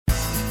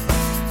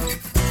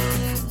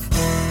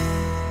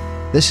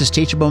This is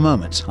Teachable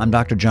Moments. I'm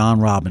Dr.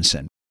 John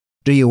Robinson.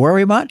 Do you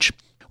worry much?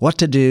 What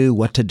to do,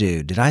 what to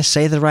do. Did I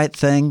say the right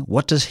thing?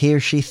 What does he or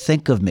she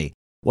think of me?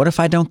 What if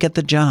I don't get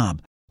the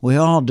job? We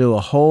all do a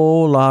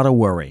whole lot of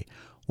worry.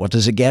 What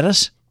does it get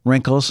us?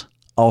 Wrinkles,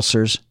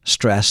 ulcers,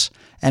 stress,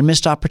 and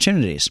missed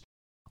opportunities.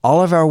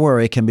 All of our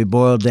worry can be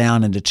boiled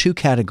down into two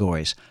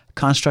categories,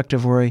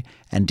 constructive worry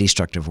and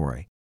destructive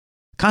worry.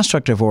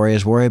 Constructive worry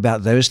is worry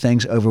about those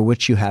things over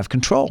which you have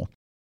control.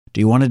 Do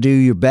you want to do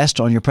your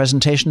best on your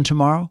presentation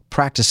tomorrow?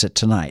 Practice it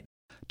tonight.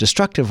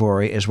 Destructive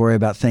worry is worry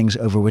about things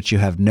over which you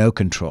have no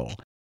control.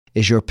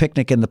 Is your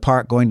picnic in the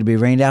park going to be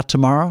rained out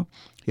tomorrow?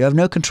 You have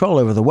no control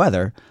over the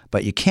weather,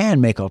 but you can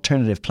make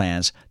alternative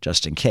plans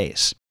just in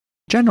case.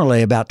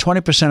 Generally, about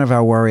 20% of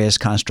our worry is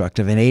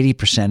constructive and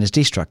 80% is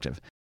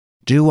destructive.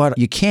 Do what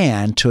you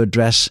can to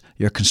address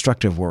your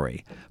constructive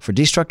worry. For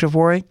destructive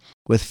worry,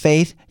 with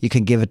faith, you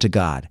can give it to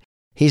God.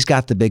 He's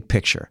got the big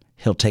picture.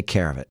 He'll take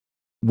care of it.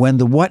 When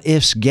the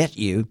what-ifs get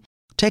you,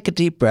 take a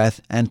deep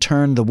breath and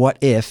turn the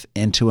what-if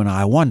into an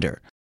I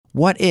wonder.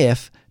 What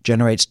if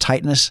generates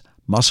tightness,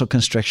 muscle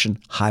constriction,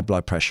 high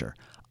blood pressure.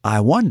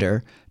 I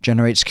wonder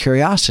generates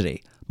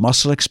curiosity,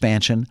 muscle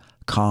expansion,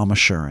 calm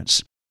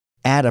assurance.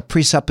 Add a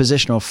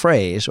presuppositional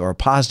phrase or a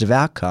positive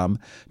outcome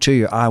to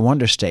your I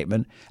wonder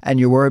statement,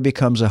 and your worry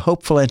becomes a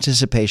hopeful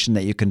anticipation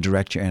that you can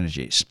direct your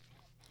energies.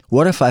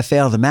 What if I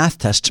fail the math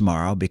test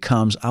tomorrow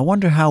becomes, I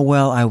wonder how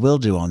well I will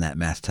do on that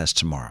math test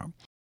tomorrow.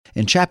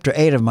 In Chapter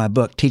 8 of my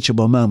book,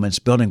 Teachable Moments,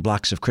 Building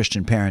Blocks of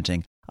Christian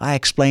Parenting, I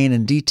explain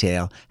in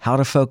detail how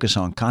to focus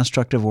on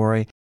constructive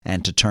worry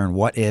and to turn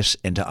what-ifs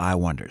into I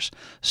wonders.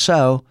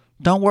 So,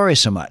 don't worry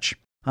so much.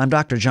 I'm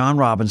Dr. John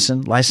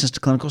Robinson,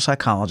 licensed clinical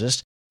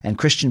psychologist and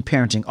Christian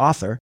parenting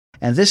author,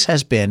 and this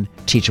has been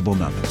Teachable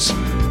Moments.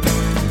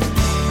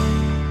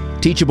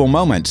 Teachable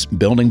Moments,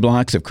 Building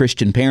Blocks of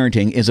Christian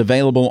Parenting is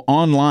available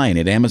online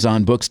at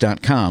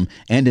AmazonBooks.com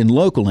and in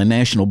local and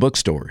national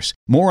bookstores.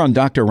 More on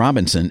Dr.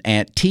 Robinson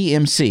at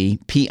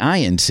tmcpinc.com.